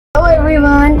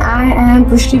everyone, I am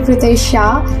Pushti Pritesh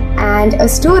Shah and a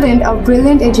student of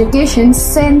Brilliant Education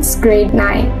since grade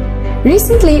 9.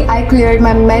 Recently, I cleared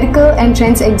my medical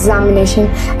entrance examination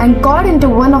and got into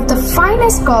one of the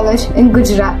finest colleges in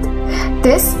Gujarat.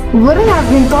 This wouldn't have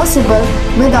been possible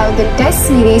without the test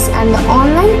series and the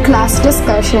online class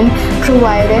discussion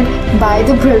provided by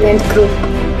the Brilliant group.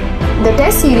 The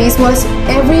test series was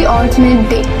every alternate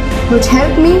day, which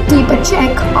helped me keep a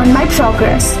check on my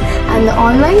progress, and the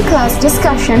online class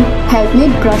discussion helped me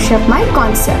brush up my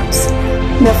concepts.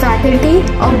 The faculty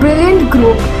of Brilliant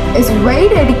Group is very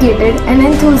dedicated and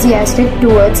enthusiastic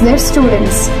towards their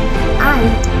students,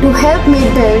 and to help me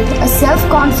build a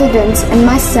self-confidence in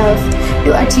myself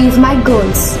to achieve my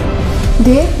goals.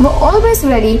 They were always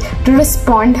ready to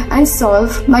respond and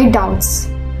solve my doubts.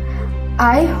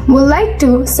 I would like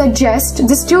to suggest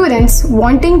the students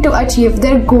wanting to achieve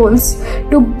their goals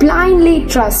to blindly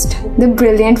trust the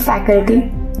Brilliant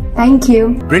faculty. Thank you.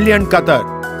 Brilliant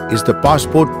Qatar is the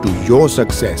passport to your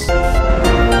success.